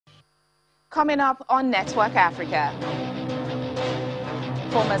Coming up on Network Africa,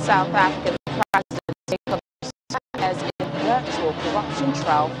 former South African President Jacob Zuma has a virtual corruption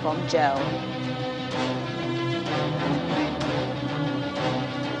trial from jail.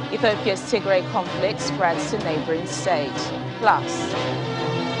 Ethiopia's Tigray conflict spreads to neighboring states. Plus,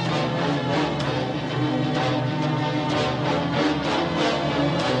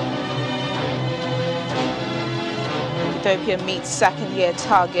 Ethiopia meets second-year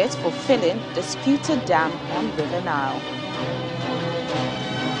target for filling disputed dam on River Nile.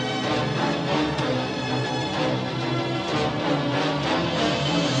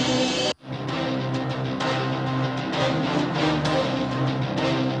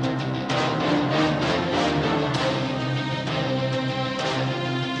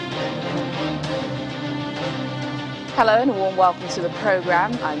 Hello and a warm welcome to the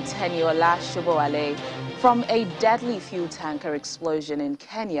program. I'm Teniola Shoboale. From a deadly fuel tanker explosion in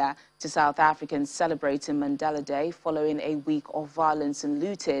Kenya to South Africans celebrating Mandela Day following a week of violence and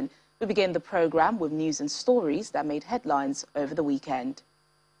looting, we begin the program with news and stories that made headlines over the weekend.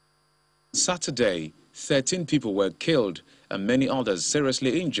 Saturday, 13 people were killed and many others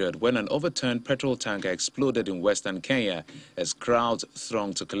seriously injured when an overturned petrol tanker exploded in western Kenya as crowds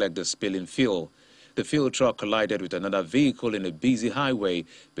thronged to collect the spilling fuel. The fuel truck collided with another vehicle in a busy highway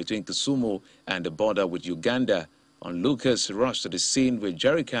between Kisumu and the border with Uganda. Onlookers rushed to the scene with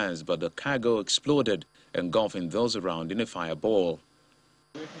jerrycans, but the cargo exploded, engulfing those around in a fireball.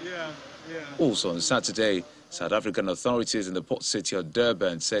 Also on Saturday, South African authorities in the port city of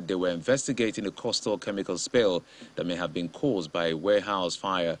Durban said they were investigating a coastal chemical spill that may have been caused by a warehouse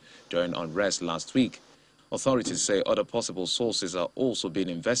fire during unrest last week. Authorities say other possible sources are also being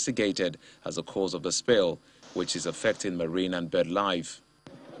investigated as a cause of the spill, which is affecting marine and bird life.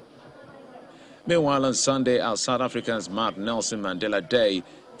 Meanwhile, on Sunday, as South Africans marked Nelson Mandela Day,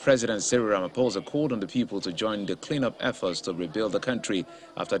 President Cyril Ramaphosa called on the people to join the cleanup efforts to rebuild the country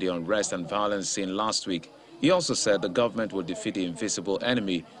after the unrest and violence seen last week. He also said the government will defeat the invisible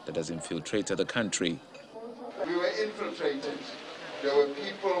enemy that has infiltrated the country. We were infiltrated. There were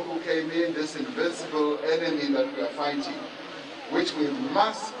people who came in, this invisible enemy that we are fighting, which we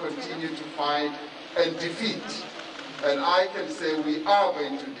must continue to fight and defeat. And I can say we are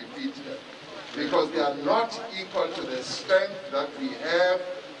going to defeat them because they are not equal to the strength that we have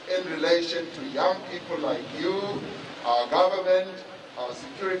in relation to young people like you, our government, our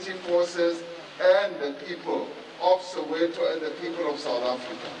security forces, and the people of Soweto and the people of South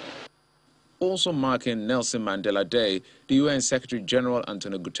Africa. Also marking Nelson Mandela Day, the UN Secretary-General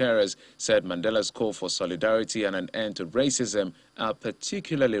Antonio Guterres said Mandela's call for solidarity and an end to racism are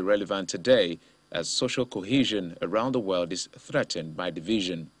particularly relevant today as social cohesion around the world is threatened by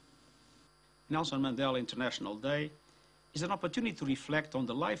division. Nelson Mandela International Day is an opportunity to reflect on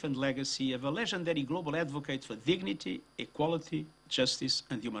the life and legacy of a legendary global advocate for dignity, equality, justice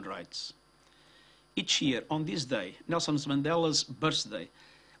and human rights. Each year on this day, Nelson Mandela's birthday,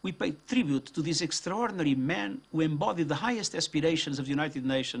 we pay tribute to this extraordinary man who embodied the highest aspirations of the United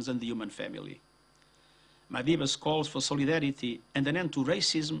Nations and the human family. Madiba's calls for solidarity and an end to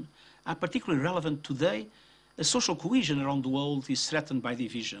racism are particularly relevant today as social cohesion around the world is threatened by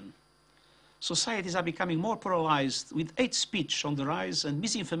division. Societies are becoming more polarized, with hate speech on the rise and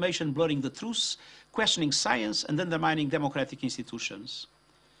misinformation blurring the truth, questioning science and undermining democratic institutions.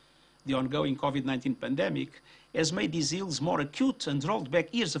 The ongoing COVID-19 pandemic has made these ills more acute and rolled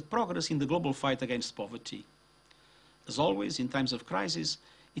back years of progress in the global fight against poverty. As always, in times of crisis,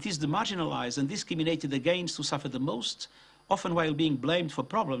 it is the marginalized and discriminated against who suffer the most, often while being blamed for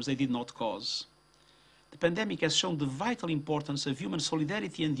problems they did not cause. The pandemic has shown the vital importance of human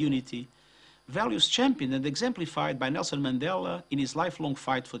solidarity and unity, values championed and exemplified by Nelson Mandela in his lifelong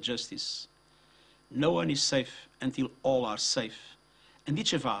fight for justice. No one is safe until all are safe, and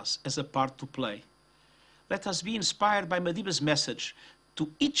each of us has a part to play. Let us be inspired by Madiba's message to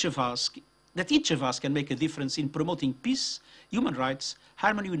each of us, that each of us can make a difference in promoting peace, human rights,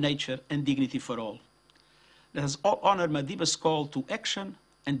 harmony with nature and dignity for all. Let us all honor Madiba's call to action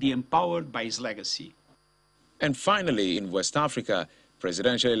and be empowered by his legacy. And finally, in West Africa,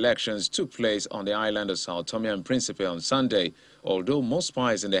 presidential elections took place on the island of Sao Tome and Principe on Sunday. Although most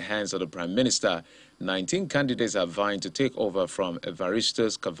power is in the hands of the Prime Minister, 19 candidates are vying to take over from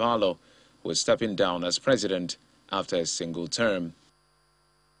Evaristos Carvalho, who is stepping down as president after a single term.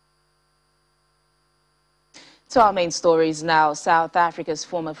 To our main stories now, South Africa's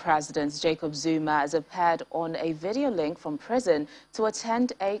former president Jacob Zuma has appeared on a video link from prison to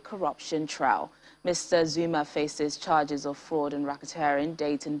attend a corruption trial. Mr. Zuma faces charges of fraud and racketeering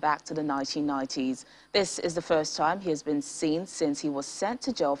dating back to the 1990s. This is the first time he has been seen since he was sent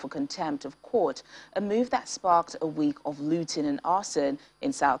to jail for contempt of court, a move that sparked a week of looting and arson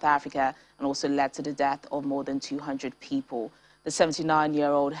in South Africa and also led to the death of more than 200 people. The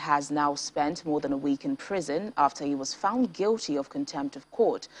 79-year-old has now spent more than a week in prison after he was found guilty of contempt of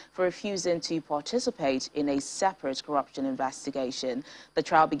court for refusing to participate in a separate corruption investigation. The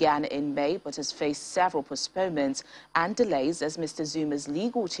trial began in May but has faced several postponements and delays as Mr. Zuma's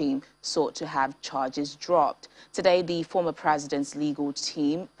legal team sought to have charges dropped. Today, the former president's legal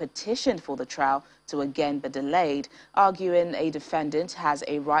team petitioned for the trial to again be delayed, arguing a defendant has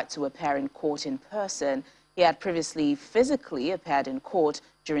a right to appear in court in person. He had previously physically appeared in court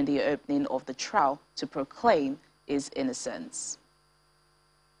during the opening of the trial to proclaim his innocence.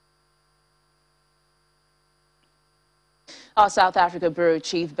 Our South Africa Bureau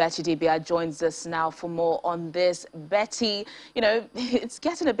Chief, Betty Dibia, joins us now for more on this. Betty, you know, it's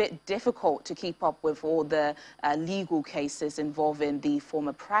getting a bit difficult to keep up with all the legal cases involving the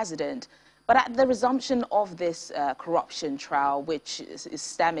former president. But at the resumption of this corruption trial, which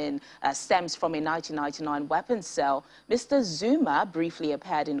stems from a 1999 weapons sale, Mr. Zuma briefly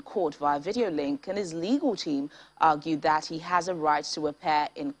appeared in court via video link, and his legal team argued that he has a right to appear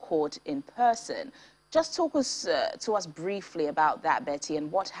in court in person. Just talk to us briefly about that, Betty,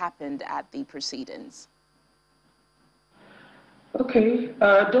 and what happened at the proceedings. Okay,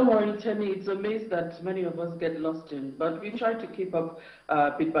 don't worry, Tenny. It's a maze that many of us get lost in, but we try to keep up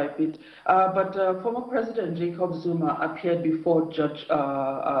bit by bit. But former President Jacob Zuma appeared before Judge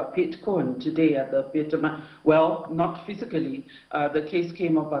Pete Cohen today at the Pietermaritzburg. Well, not physically. The case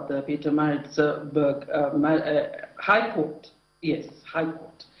came up at the Pietermaritzburg High Court. Yes, High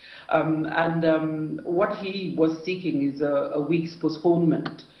Court. What he was seeking is a week's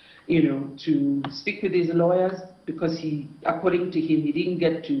postponement, you know, to speak with his lawyers, because he, according to him, he didn't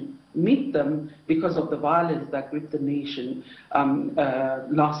get to meet them because of the violence that gripped the nation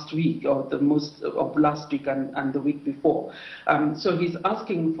last week, or the most of last week and the week before. So he's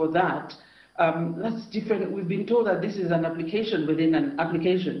asking for that. That's different. We've been told that this is an application within an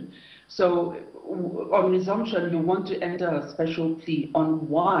application. So on resumption, you want to enter a special plea on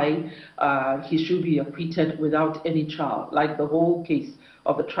why he should be acquitted without any trial, like the whole case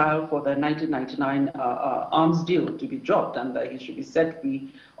of the trial for the 1999 arms deal to be dropped, and that he should be set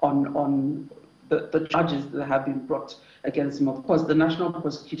free on the charges that have been brought against him. Of course, the National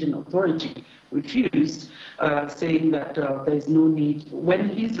Prosecuting Authority refused, saying that there is no need, when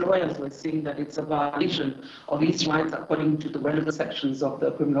his lawyers were saying that it's a violation of his rights according to the relevant sections of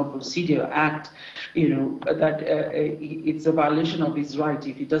the Criminal Procedure Act, you know, that it's a violation of his right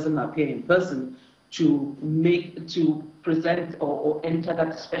if he doesn't appear in person to present or enter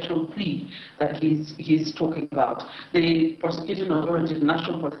that special plea that he's talking about. The prosecuting authority, the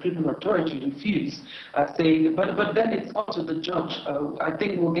National Prosecuting Authority, refused, saying, but then it's up to the judge. I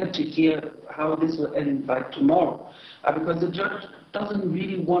think we'll get to hear how this will end by tomorrow, because the judge doesn't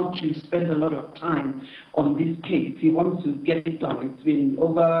really want to spend a lot of time on this case. He wants to get it done. It's been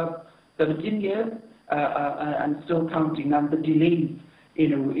over 17 years and still counting, and the delays, you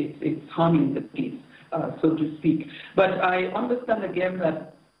know, it's harming the case, so to speak. But I understand again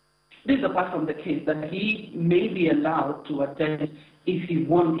that this is apart from the case, that he may be allowed to attend if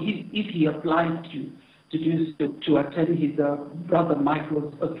he applies to attend his brother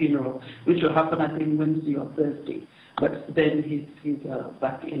Michael's funeral, which will happen, I think, Wednesday or Thursday. But then he's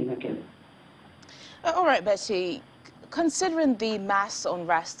back in again. All right, Betty. Considering the mass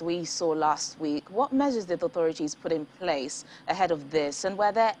unrest we saw last week, what measures did the authorities put in place ahead of this? And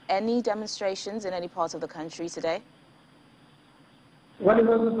were there any demonstrations in any part of the country today? Well, it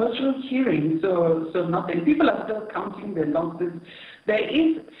was a virtual hearing, so nothing. People are still counting their losses. There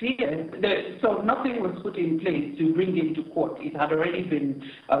is fear, so nothing was put in place to bring him to court. It had already been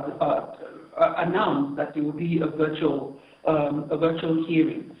announced that it would be a virtual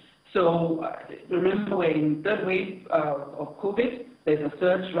hearing. So remember, we're in third wave of COVID. There's a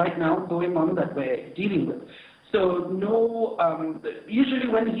surge right now going on that we're dealing with. So no, usually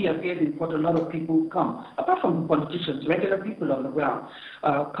when he appears in court, a lot of people come, apart from politicians, regular people on the ground,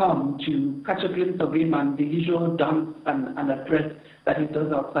 come to catch a glimpse of him and the usual dance and address that he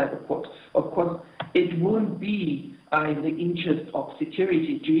does outside the court. Of course, it won't be in the interest of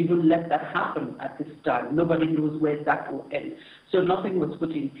security to even let that happen at this time. Nobody knows where that will end. So nothing was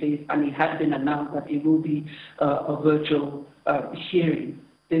put in place, and it had been announced that it will be a virtual hearing,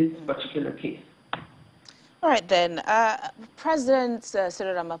 this particular case. All right, then. President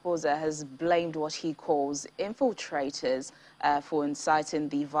Cyril Ramaphosa has blamed what he calls infiltrators for inciting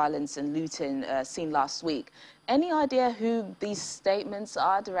the violence and looting seen last week. Any idea who these statements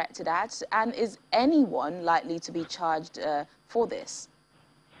are directed at? And is anyone likely to be charged for this?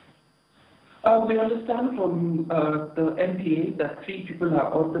 We understand from the MPA that 3 people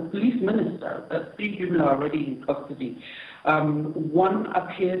are, or the police minister, that 3 people are already in custody. One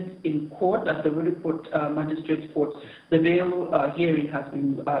appeared in court at the Williput Magistrates Court. The bail hearing has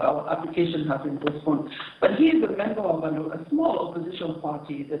been, our application has been postponed. But he is a member of a small opposition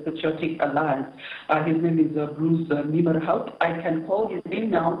party, the Patriotic Alliance. His name is Bruce Nimmerhout. I can call his name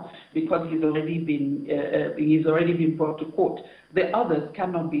now because he's already been brought to court. The others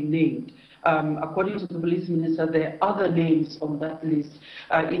cannot be named. According to the police minister, there are other names on that list.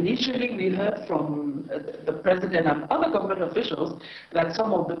 Initially, we heard from the president and other government officials that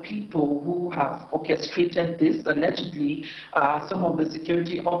some of the people who have orchestrated this, allegedly, some of the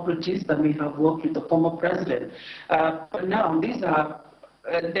security operatives that may have worked with the former president. But now, these are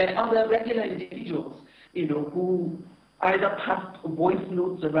there are other regular individuals, who either passed voice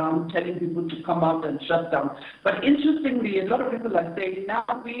notes around telling people to come out and shut down. But interestingly, a lot of people are saying, now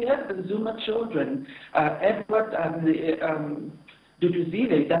we have the Zuma children, Edward and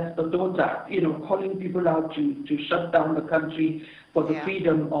Duduzile, that's the daughter, calling people out to shut down the country for the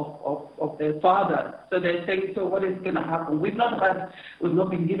freedom of their father. So they're saying, so what is going to happen? We've not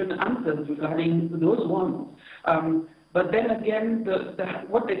been given answers regarding those ones. But then again,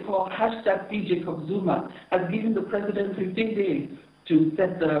 what they call hashtag Free Jacob Zuma has given the president 15 days to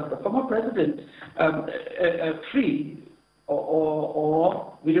set the former president free,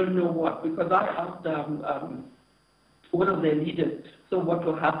 or we don't know what, because I asked one of their leaders, so what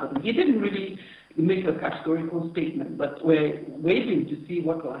will happen? He didn't really make a categorical statement, but we're waiting to see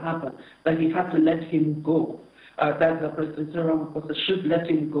what will happen, that he had to let him go, that the President Ramaphosa should let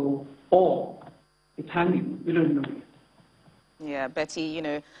him go, or it's hanging, we don't know. Yeah, Betty,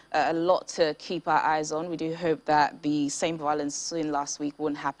 a lot to keep our eyes on. We do hope that the same violence seen last week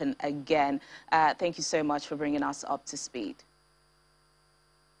won't happen again. Thank you so much for bringing us up to speed.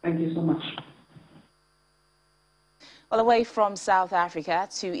 Thank you so much. Well, away from South Africa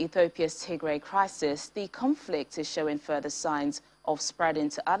to Ethiopia's Tigray crisis, the conflict is showing further signs of spreading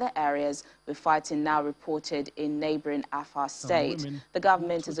to other areas, with fighting now reported in neighboring Afar state. The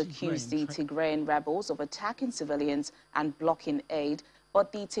government has accused the Tigrayan rebels of attacking civilians and blocking aid,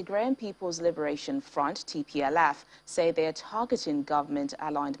 but the Tigrayan People's Liberation Front, TPLF, say they are targeting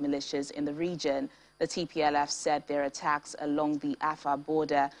government-aligned militias in the region. The TPLF said their attacks along the Afar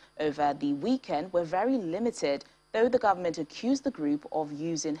border over the weekend were very limited, though the government accused the group of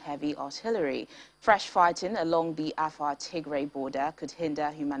using heavy artillery. Fresh fighting along the Afar-Tigray border could hinder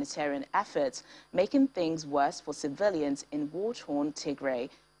humanitarian efforts, making things worse for civilians in war-torn Tigray.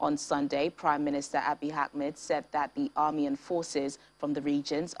 On Sunday, Prime Minister Abiy Ahmed said that the army and forces from the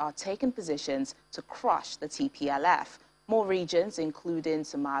regions are taking positions to crush the TPLF. More regions, including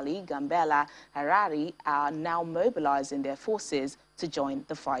Somali, Gambela, Harare, are now mobilizing their forces to join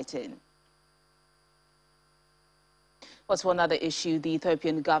the fighting. What's one other issue? The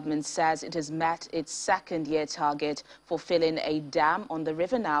Ethiopian government says it has met its second-year target for filling a dam on the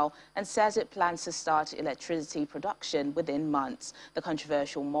River Nile and says it plans to start electricity production within months. The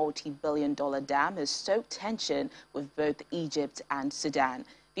controversial multi-billion-dollar dam has stoked tension with both Egypt and Sudan.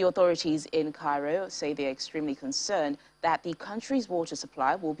 The authorities in Cairo say they are extremely concerned that the country's water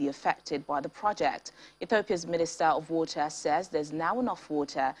supply will be affected by the project. Ethiopia's Minister of Water says there's now enough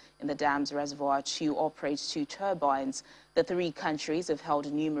water in the dam's reservoir to operate 2 turbines. The 3 countries have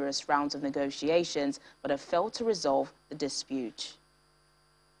held numerous rounds of negotiations but have failed to resolve the dispute.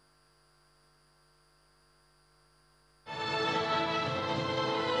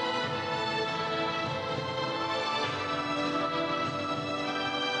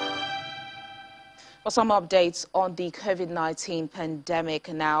 For some updates on the COVID-19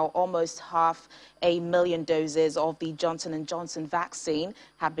 pandemic now, almost 500,000 doses of the Johnson & Johnson vaccine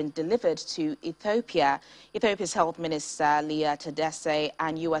have been delivered to Ethiopia. Ethiopia's Health Minister Lia Tadesse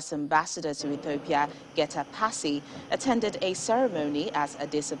and U.S. Ambassador to Ethiopia Geta Passi attended a ceremony at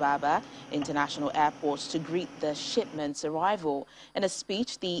Addis Ababa International Airport to greet the shipment's arrival. In a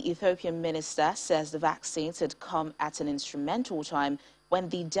speech, the Ethiopian minister says the vaccines had come at an instrumental time when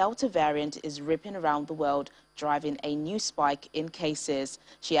the Delta variant is ripping around the world, driving a new spike in cases.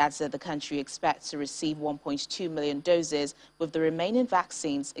 She adds that the country expects to receive 1.2 million doses, with the remaining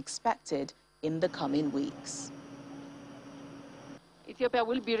vaccines expected in the coming weeks. Ethiopia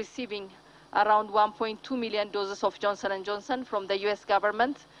will be receiving around 1.2 million doses of Johnson & Johnson from the U.S.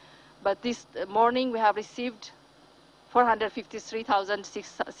 government. But this morning we have received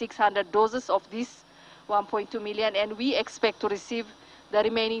 453,600 doses of this 1.2 million, and we expect to receive the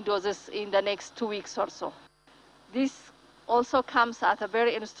remaining doses in the next 2 weeks or so. This also comes at a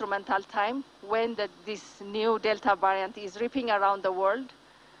very instrumental time when this new Delta variant is ripping around the world,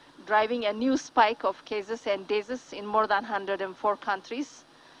 driving a new spike of cases and deaths in more than 104 countries,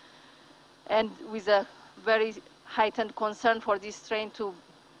 and with a very heightened concern for this strain to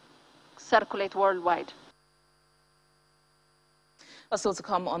circulate worldwide. Still to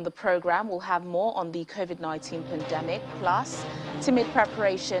come on the program, we'll have more on the COVID-19 pandemic, plus timid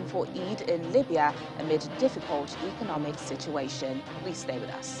preparation for Eid in Libya amid difficult economic situation. Please stay with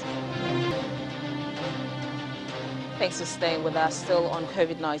us. Thanks for staying with us. Still on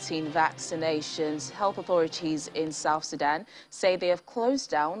COVID-19 vaccinations, health authorities in South Sudan say they have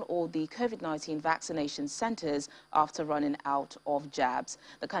closed down all the COVID-19 vaccination centers after running out of jabs.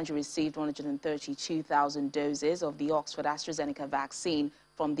 The country received 132,000 doses of the Oxford AstraZeneca vaccine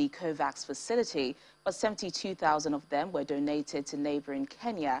from the COVAX facility, but 72,000 of them were donated to neighboring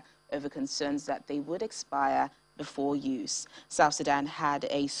Kenya over concerns that they would expire before use. South Sudan had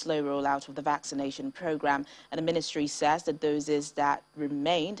a slow rollout of the vaccination program, and the ministry says the doses that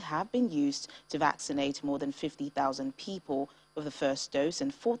remained have been used to vaccinate more than 50,000 people with the first dose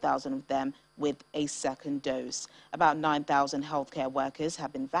and 4,000 of them with a second dose. About 9,000 healthcare workers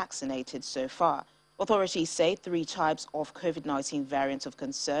have been vaccinated so far. Authorities say 3 types of COVID-19 variants of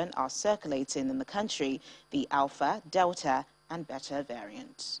concern are circulating in the country: the Alpha, Delta, and Beta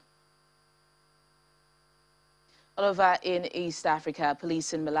variants. All over in East Africa,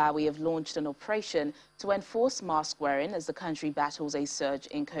 police in Malawi have launched an operation to enforce mask wearing as the country battles a surge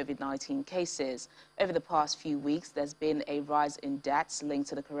in COVID-19 cases. Over the past few weeks, there's been a rise in deaths linked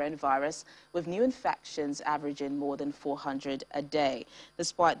to the coronavirus, with new infections averaging more than 400 a day.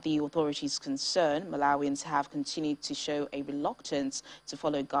 Despite the authorities' concern, Malawians have continued to show a reluctance to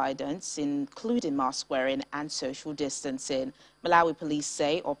follow guidance, including mask wearing and social distancing. Malawi police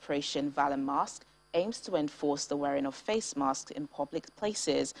say Operation Valor Mask aims to enforce the wearing of face masks in public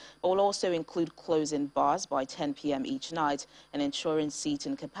places, but will also include closing bars by 10 p.m. each night and ensuring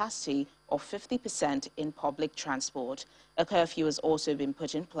seating capacity of 50% in public transport. A curfew has also been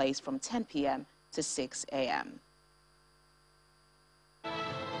put in place from 10 p.m. to 6 a.m.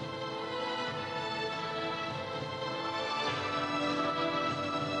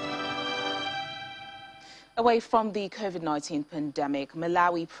 Away from the COVID-19 pandemic,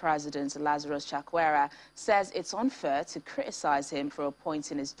 Malawi President Lazarus Chakwera says it's unfair to criticize him for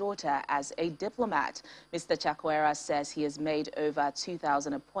appointing his daughter as a diplomat. Mr. Chakwera says he has made over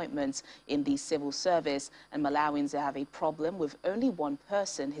 2,000 appointments in the civil service, and Malawians have a problem with only one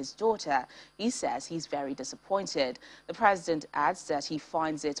person, his daughter. He says he's very disappointed. The president adds that he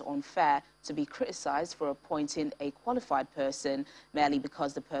finds it unfair to be criticized for appointing a qualified person merely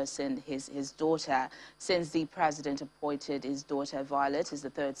because the person is his daughter. Since the president appointed his daughter Violet as the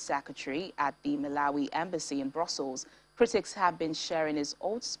 3rd secretary at the Malawi embassy in Brussels, critics have been sharing his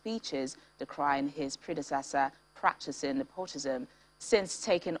old speeches decrying his predecessor practicing nepotism. Since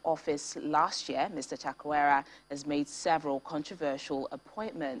taking office last year, Mr. Chakwera has made several controversial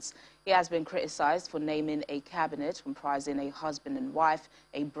appointments. He has been criticized for naming a cabinet comprising a husband and wife,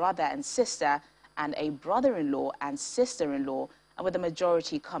 a brother and sister, and a brother-in-law and sister-in-law, and with the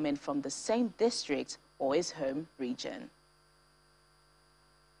majority coming from the same district or his home region.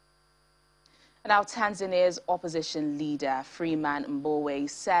 Now, Tanzania's opposition leader, Freeman Mbowe,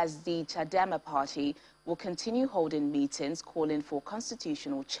 says the Chadema party will continue holding meetings calling for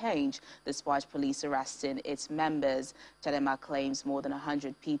constitutional change despite police arresting its members. Chadema claims more than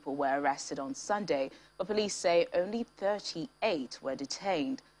 100 people were arrested on Sunday, but police say only 38 were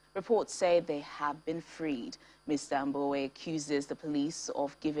detained. Reports say they have been freed. Mr. Mbowe accuses the police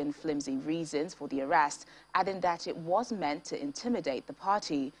of giving flimsy reasons for the arrest, adding that it was meant to intimidate the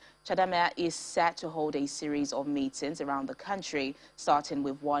party. Chadema is set to hold a series of meetings around the country, starting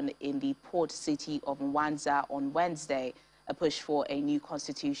with one in the port city of Mwanza on Wednesday. A push for a new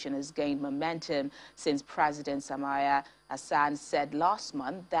constitution has gained momentum since President Samia Hassan said last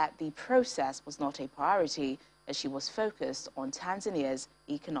month that the process was not a priority, as she was focused on Tanzania's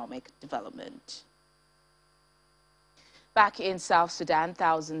economic development. Back in South Sudan,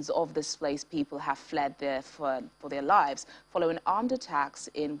 thousands of displaced people have fled there for their lives following armed attacks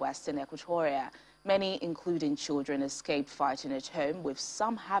in western Equatoria. Many, including children, escaped fighting at home, with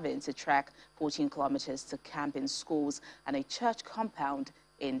some having to trek 14 kilometers to camp in schools and a church compound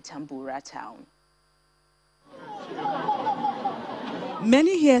in Tambura town.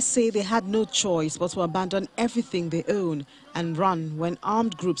 Many here say they had no choice but to abandon everything they own and run when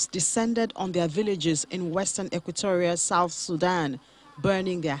armed groups descended on their villages in western Equatorial South Sudan,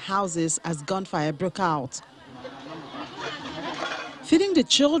 burning their houses as gunfire broke out. Feeding the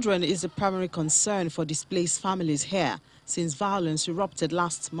children is the primary concern for displaced families here since violence erupted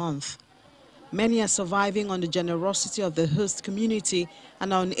last month. Many are surviving on the generosity of the host community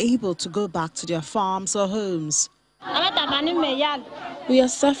and are unable to go back to their farms or homes. We are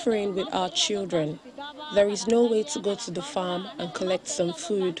suffering with our children. There is no way to go to the farm and collect some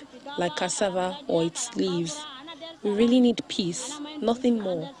food, like cassava or its leaves. We really need peace, nothing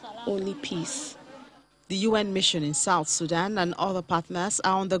more, only peace. The UN mission in South Sudan and other partners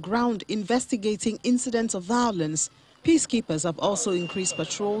are on the ground investigating incidents of violence. Peacekeepers have also increased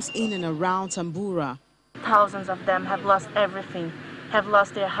patrols in and around Tambura. Thousands of them have lost everything, have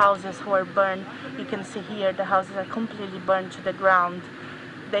lost their houses who are burned. You can see here the houses are completely burned to the ground.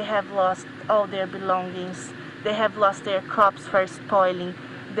 They have lost all their belongings. They have lost their crops for spoiling.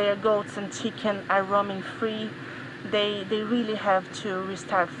 Their goats and chicken are roaming free. They really have to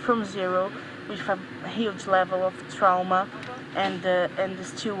restart from zero with a huge level of trauma and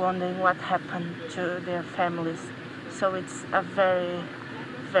still wondering what happened to their families. So it's a very,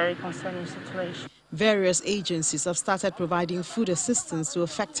 very concerning situation. Various agencies have started providing food assistance to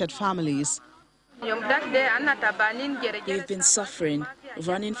affected families. We've been suffering,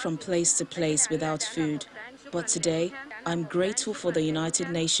 running from place to place without food. But today, I'm grateful for the United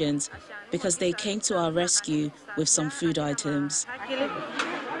Nations because they came to our rescue with some food items.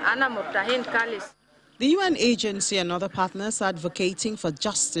 The UN agency and other partners are advocating for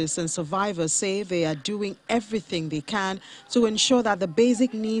justice, and survivors say they are doing everything they can to ensure that the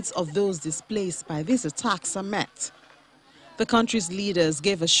basic needs of those displaced by these attacks are met. The country's leaders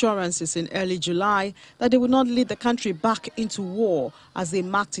gave assurances in early July that they would not lead the country back into war as they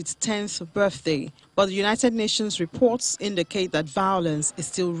marked its 10th birthday. But the United Nations reports indicate that violence is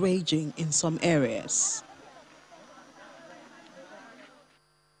still raging in some areas.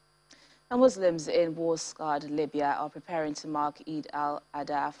 Muslims in war-scarred Libya are preparing to mark Eid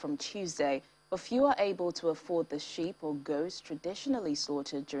al-Adha from Tuesday, but few are able to afford the sheep or goats traditionally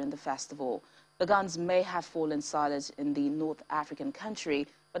slaughtered during the festival. The guns may have fallen silent in the North African country,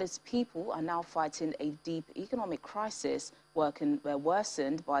 but its people are now fighting a deep economic crisis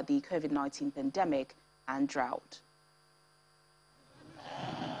worsened by the COVID-19 pandemic and drought.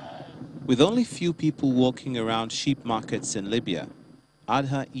 With only few people walking around sheep markets in Libya,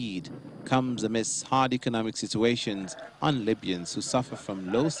 Adha Eid comes amidst hard economic situations on Libyans who suffer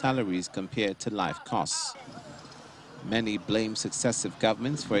from low salaries compared to life costs. Many blame successive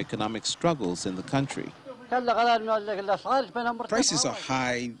governments for economic struggles in the country. Prices are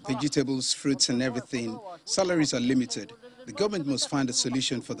high, vegetables, fruits and everything. Salaries are limited. The government must find a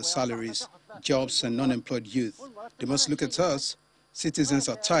solution for the salaries, jobs and unemployed youth. They must look at us. Citizens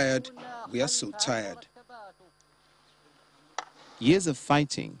are tired. We are so tired. Years of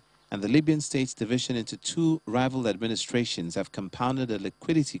fighting and the Libyan state's division into two rival administrations have compounded a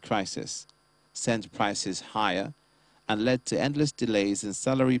liquidity crisis, sent prices higher, and led to endless delays in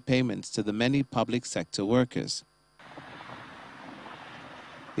salary payments to the many public sector workers.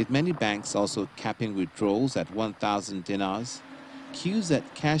 With many banks also capping withdrawals at 1,000 dinars, queues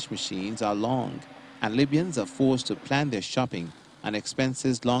at cash machines are long, and Libyans are forced to plan their shopping and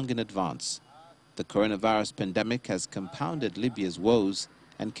expenses long in advance. The coronavirus pandemic has compounded Libya's woes,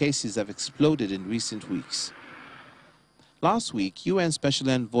 and cases have exploded in recent weeks. Last week, UN Special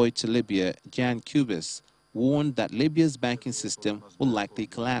Envoy to Libya, Jan Kubis, warned that Libya's banking system will likely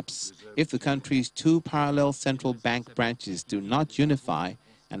collapse if the country's two parallel central bank branches do not unify,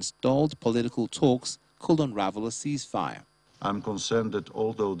 and stalled political talks could unravel a ceasefire. I'm concerned that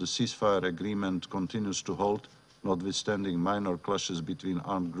although the ceasefire agreement continues to hold, notwithstanding minor clashes between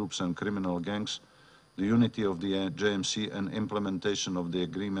armed groups and criminal gangs, the unity of the JMC and implementation of the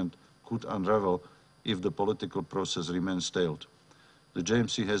agreement could unravel if the political process remains stalled. The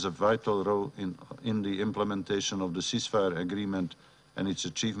JMC has a vital role in the implementation of the ceasefire agreement, and its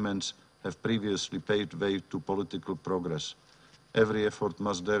achievements have previously paved way to political progress. Every effort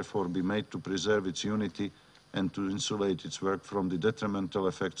must therefore be made to preserve its unity and to insulate its work from the detrimental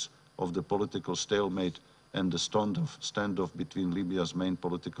effects of the political stalemate and the standoff between Libya's main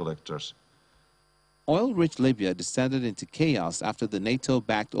political actors. Oil-rich Libya descended into chaos after the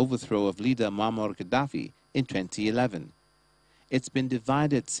NATO-backed overthrow of leader Muammar Gaddafi in 2011. It's been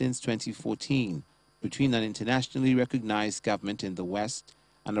divided since 2014 between an internationally recognized government in the West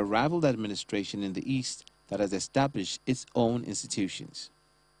and a rival administration in the East that has established its own institutions.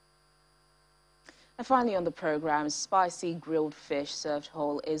 And finally on the program, spicy grilled fish served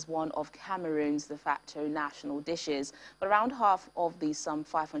whole is one of Cameroon's de facto national dishes. But around half of the some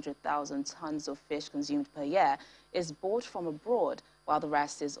 500,000 tons of fish consumed per year is bought from abroad, while the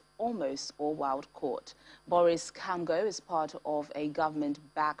rest is almost all wild caught. Boris Kamgo is part of a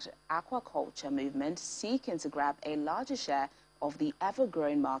government-backed aquaculture movement seeking to grab a larger share of the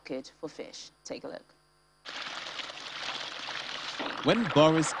ever-growing market for fish. Take a look. When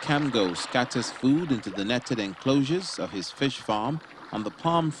Boris Kamgo scatters food into the netted enclosures of his fish farm on the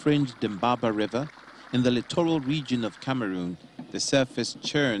palm-fringed Dimbaba River in the littoral region of Cameroon, the surface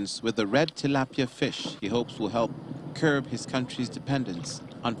churns with the red tilapia fish he hopes will help curb his country's dependence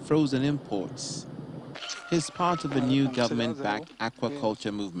on frozen imports. He's part of a new government-backed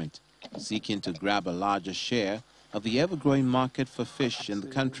aquaculture movement, seeking to grab a larger share of the ever-growing market for fish in the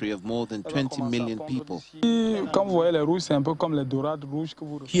country of more than 20 million people.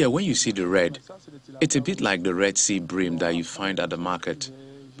 Here, when you see the red, it's a bit like the Red Sea bream that you find at the market.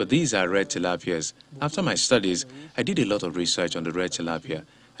 But these are red tilapias. After my studies, I did a lot of research on the red tilapia,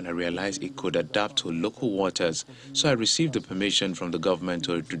 and I realized it could adapt to local waters, so I received the permission from the government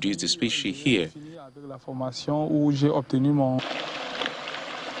to introduce the species here.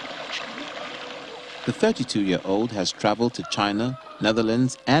 The 32-year-old has traveled to China,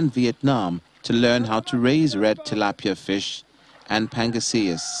 Netherlands and Vietnam to learn how to raise red tilapia fish and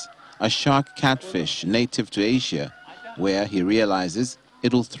Pangasius, a shark catfish native to Asia, where he realizes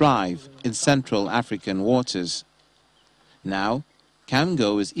it will thrive in Central African waters. Now,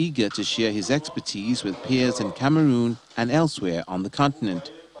 Kamgo is eager to share his expertise with peers in Cameroon and elsewhere on the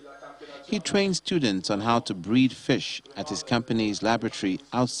continent. He trains students on how to breed fish at his company's laboratory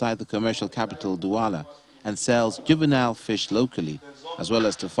outside the commercial capital Douala and sells juvenile fish locally, as well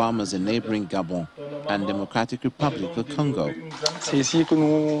as to farmers in neighboring Gabon and Democratic Republic of Congo.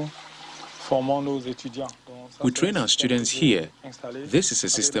 We train our students here. This is a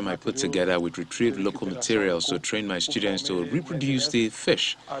system I put together with retrieved local materials to train my students to reproduce the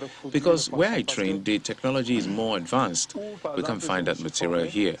fish. Because where I train, the technology is more advanced. We can't find that material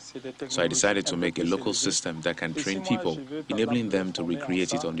here. So I decided to make a local system that can train people, enabling them to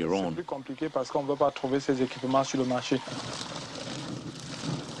recreate it on their own.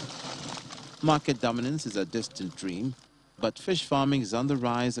 Market dominance is a distant dream, but fish farming is on the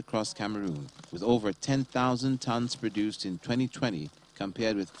rise across Cameroon, with over 10,000 tons produced in 2020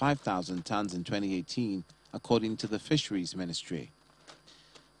 compared with 5,000 tons in 2018, according to the Fisheries Ministry.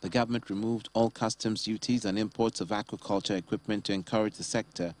 The government removed all customs duties on imports of aquaculture equipment to encourage the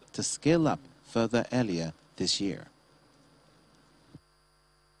sector to scale up further earlier this year.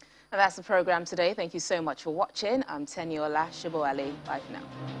 And that's the program today. Thank you so much for watching. I'm Teniola Shiboale. Bye for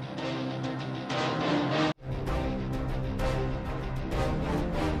now.